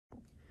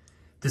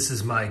This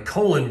is my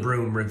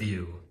ColonBroom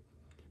review,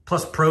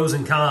 plus pros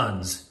and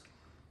cons.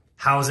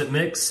 How's it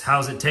mix?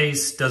 How's it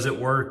taste? Does it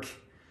work?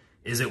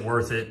 Is it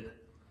worth it?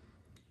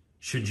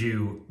 Should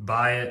you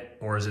buy it,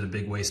 or is it a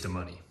big waste of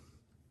money?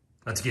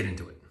 Let's get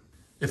into it.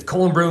 If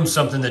ColonBroom's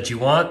something that you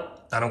want,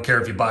 I don't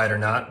care if you buy it or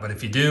not, but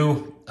if you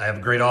do, I have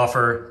a great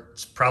offer.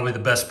 It's probably the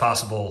best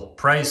possible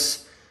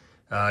price.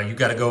 You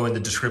got to go in the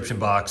description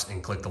box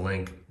and click the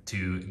link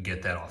to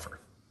get that offer.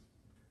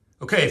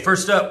 Okay,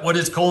 first up, what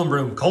is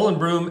ColonBroom?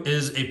 ColonBroom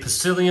is a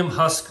psyllium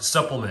husk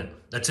supplement.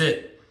 That's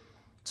it.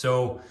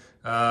 So,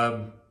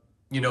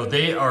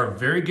 they are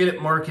very good at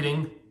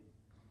marketing.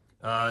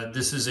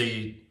 This is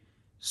a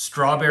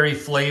strawberry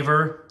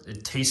flavor.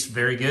 It tastes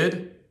very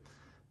good.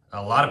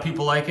 A lot of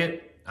people like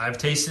it. I've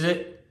tasted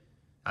it.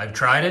 I've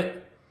tried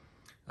it.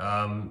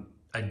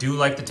 I do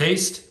like the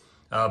taste,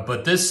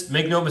 but this,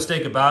 make no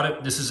mistake about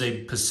it, this is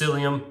a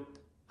psyllium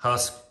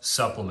husk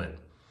supplement.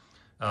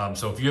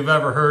 So if you've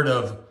ever heard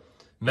of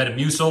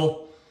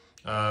Metamucil,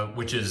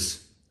 which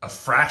is a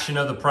fraction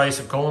of the price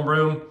of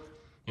ColonBroom,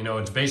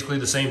 it's basically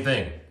the same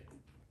thing.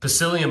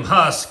 Psyllium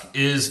husk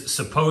is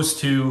supposed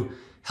to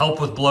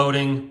help with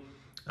bloating.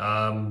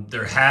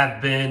 There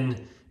have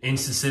been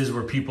instances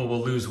where people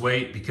will lose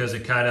weight because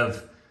it kind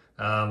of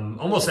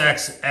almost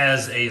acts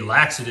as a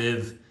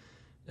laxative,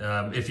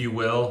 if you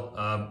will,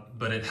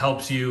 but it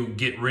helps you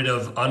get rid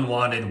of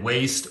unwanted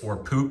waste or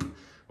poop,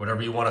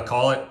 whatever you want to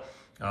call it.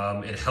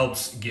 It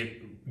helps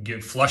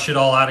flush it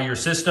all out of your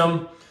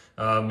system.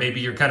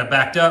 Maybe you're kind of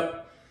backed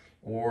up,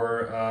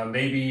 or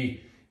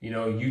maybe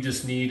you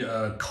just need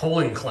a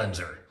colon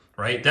cleanser,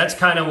 right? That's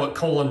kind of what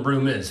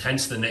ColonBroom is,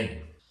 hence the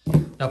name.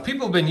 Now,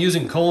 people have been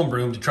using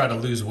ColonBroom to try to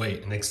lose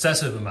weight, and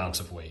excessive amounts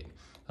of weight.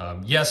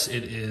 Yes,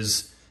 it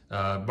is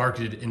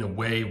marketed in a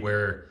way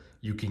where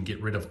you can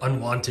get rid of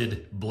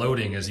unwanted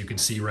bloating, as you can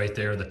see right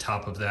there at the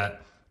top of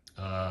that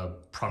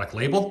product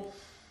label.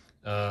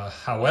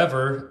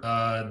 However,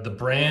 the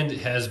brand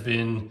has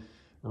been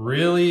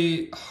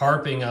really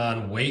harping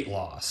on weight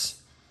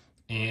loss.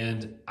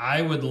 And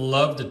I would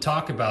love to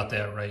talk about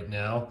that right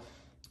now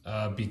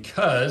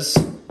because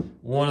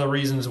one of the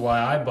reasons why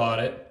I bought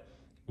it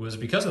was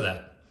because of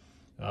that.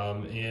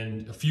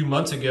 And a few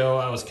months ago,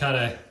 I was kind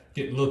of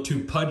getting a little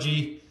too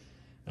pudgy.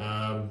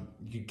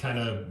 You kind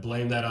of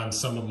blame that on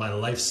some of my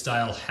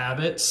lifestyle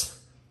habits.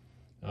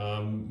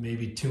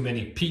 Maybe too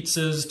many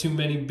pizzas, too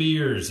many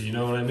beers, you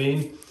know what I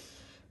mean?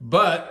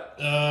 But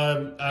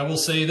I will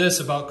say this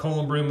about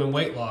ColonBroom and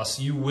weight loss.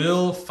 You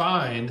will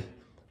find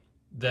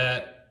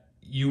that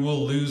you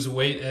will lose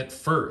weight at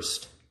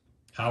first.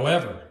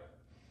 However,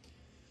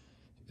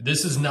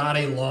 this is not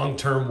a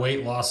long-term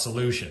weight loss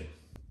solution.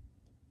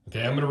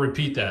 Okay, I'm going to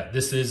repeat that.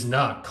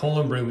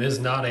 ColonBroom is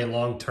not a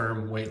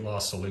long-term weight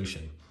loss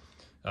solution.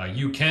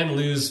 You can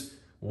lose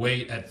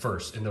weight at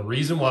first. And the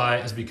reason why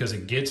is because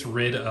it gets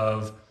rid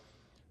of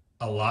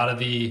a lot of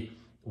the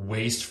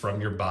waste from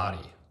your body.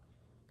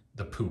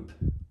 The poop.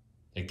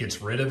 It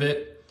gets rid of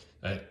it.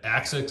 It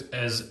acts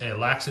as a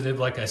laxative,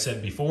 like I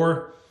said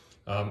before.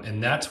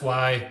 And that's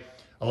why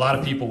a lot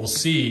of people will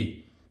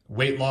see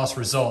weight loss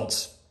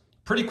results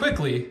pretty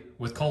quickly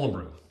with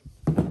ColonBroom.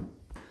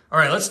 All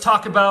right, let's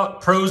talk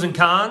about pros and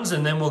cons,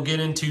 and then we'll get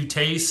into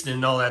taste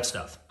and all that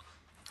stuff.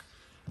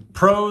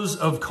 Pros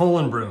of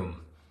ColonBroom.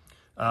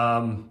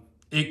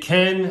 It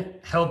can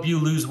help you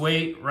lose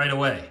weight right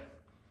away.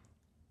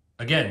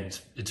 Again,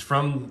 it's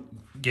from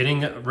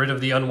getting rid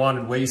of the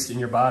unwanted waste in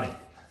your body.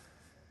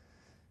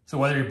 So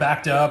whether you're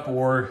backed up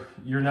or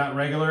you're not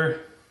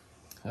regular,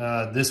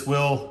 this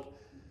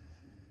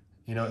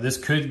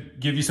could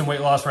give you some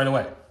weight loss right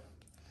away.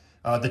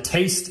 The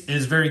taste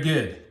is very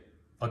good.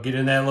 I'll get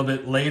into that a little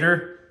bit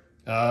later.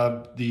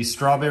 The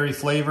strawberry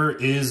flavor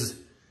is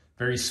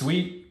very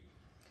sweet,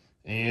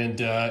 and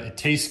it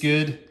tastes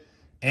good,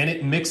 and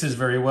it mixes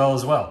very well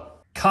as well.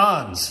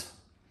 Cons.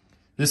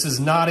 This is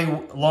not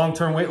a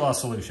long-term weight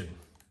loss solution.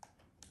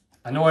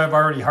 I know I've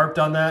already harped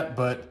on that,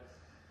 but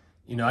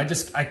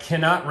I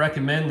cannot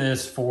recommend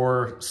this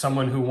for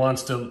someone who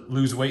wants to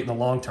lose weight in the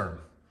long term.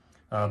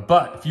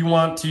 But if you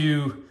want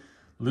to,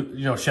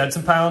 shed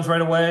some pounds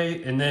right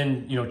away and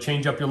then,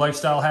 change up your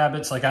lifestyle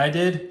habits like I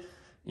did,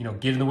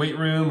 get in the weight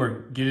room or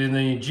get in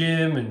the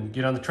gym and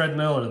get on the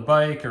treadmill or the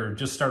bike or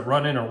just start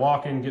running or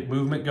walking, get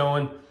movement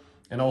going.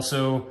 And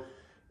also,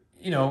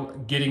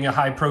 getting a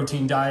high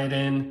protein diet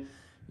in,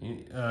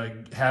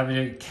 having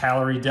a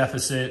calorie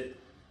deficit,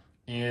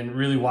 and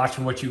really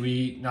watching what you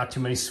eat, not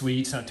too many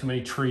sweets, not too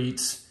many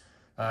treats,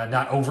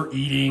 not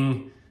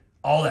overeating,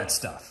 all that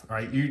stuff,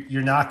 right?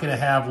 You're not gonna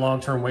have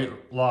long-term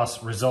weight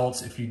loss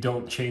results if you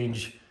don't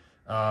change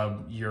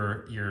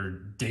your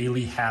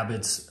daily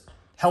habits,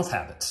 health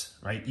habits,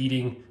 right?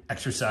 Eating,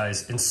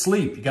 exercise, and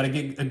sleep. You gotta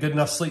get a good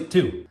enough sleep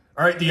too.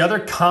 All right, the other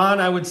con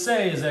I would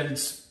say is that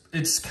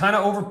it's kind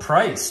of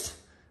overpriced.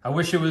 I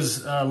wish it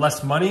was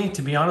less money,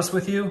 to be honest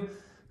with you.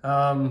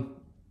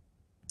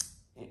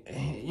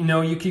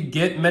 You could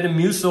get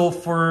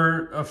Metamucil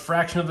for a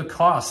fraction of the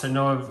cost. I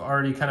know I've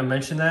already kind of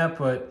mentioned that,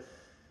 but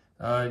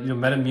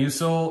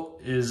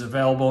Metamucil is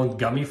available in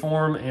gummy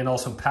form and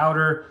also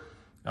powder.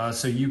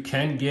 So you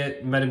can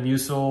get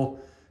Metamucil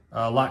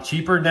a lot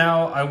cheaper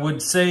now. I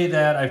would say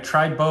that I've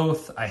tried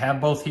both. I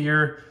have both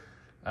here.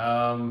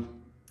 And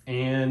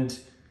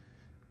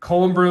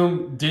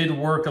ColonBroom did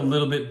work a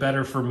little bit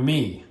better for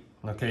me.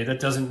 Okay, that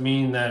doesn't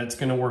mean that it's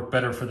gonna work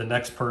better for the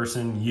next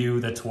person,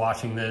 you that's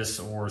watching this,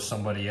 or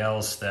somebody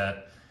else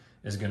that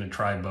is gonna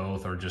try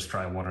both or just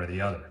try one or the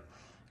other.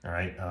 All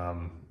right,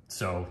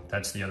 so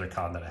that's the other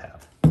con that I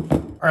have. All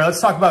right, let's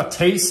talk about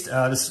taste.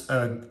 This,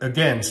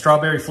 again,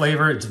 strawberry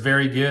flavor, it's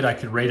very good. I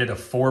could rate it a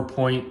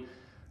 4.5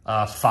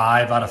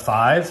 out of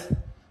 5.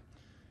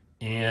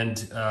 And,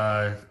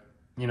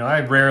 you know,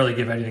 I rarely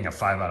give anything a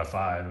 5 out of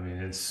 5. I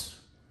mean,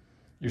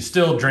 you're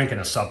still drinking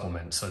a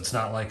supplement, so it's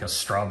not like a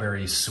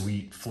strawberry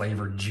sweet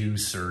flavored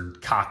juice or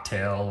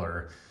cocktail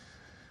or,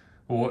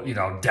 you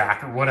know,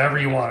 DAC or whatever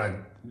you want to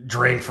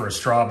drink for a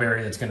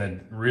strawberry that's going to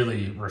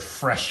really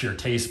refresh your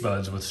taste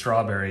buds with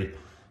strawberry.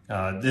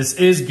 This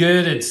is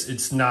good.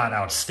 It's not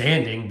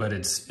outstanding, but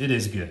it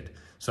is good.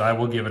 So I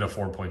will give it a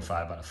 4.5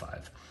 out of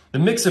 5. The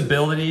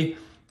mixability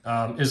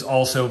is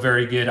also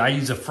very good. I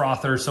use a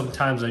frother.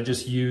 Sometimes I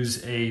just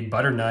use a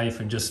butter knife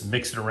and just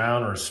mix it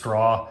around, or a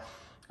straw.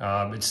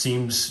 It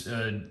seems,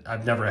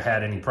 I've never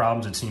had any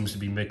problems. It seems to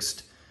be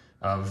mixed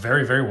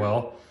very, very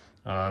well.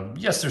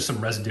 Yes, there's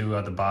some residue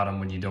at the bottom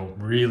when you don't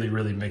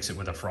really mix it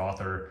with a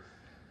frother.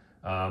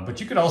 But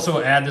you could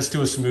also add this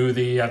to a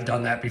smoothie. I've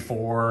done that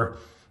before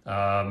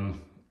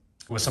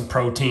with some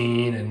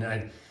protein.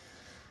 And,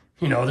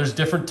 you know, there's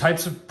different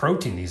types of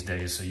protein these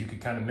days. So you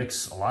could kind of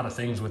mix a lot of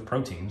things with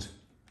proteins.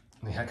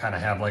 They kind of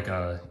have like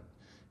a,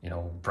 you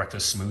know,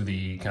 breakfast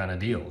smoothie kind of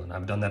deal. And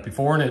I've done that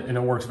before, and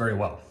it works very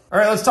well. All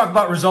right, let's talk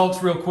about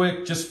results real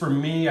quick. Just for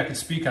me, I can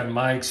speak on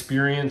my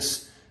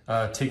experience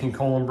taking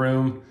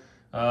ColonBroom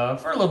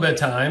for a little bit of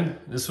time.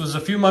 This was a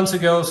few months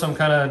ago, so I'm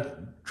kind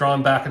of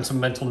drawing back on some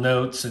mental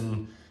notes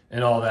and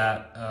all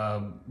that.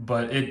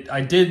 But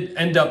I did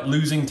end up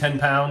losing 10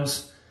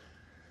 pounds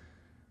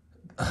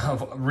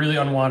of really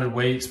unwanted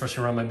weight,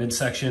 especially around my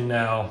midsection.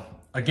 Now,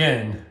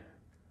 again,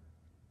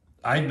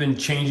 I've been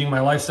changing my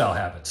lifestyle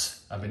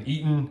habits. I've been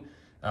eating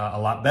a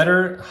lot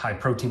better, high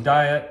protein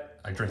diet.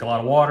 I drink a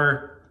lot of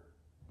water.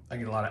 I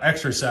get a lot of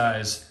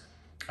exercise.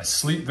 I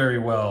sleep very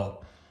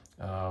well.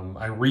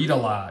 I read a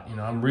lot. You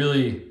know, I'm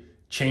really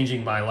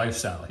changing my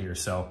lifestyle here.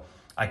 So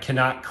I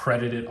cannot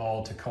credit it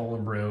all to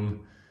ColonBroom,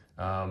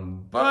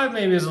 but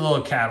maybe it's a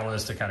little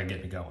catalyst to kind of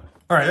get me going.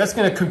 All right, that's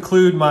going to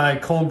conclude my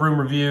ColonBroom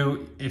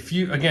review. If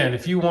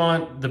you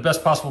want the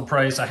best possible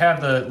price, I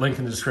have the link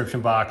in the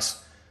description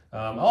box.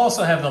 I'll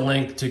also have the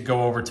link to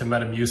go over to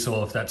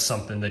Metamucil if that's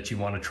something that you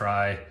want to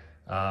try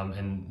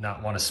and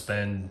not want to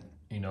spend,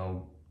 you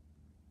know,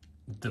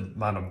 the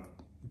amount of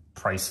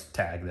price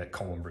tag that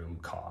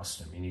ColonBroom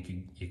costs. I mean, you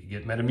could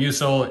get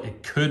Metamucil.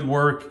 It could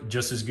work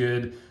just as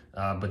good,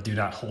 but do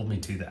not hold me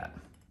to that.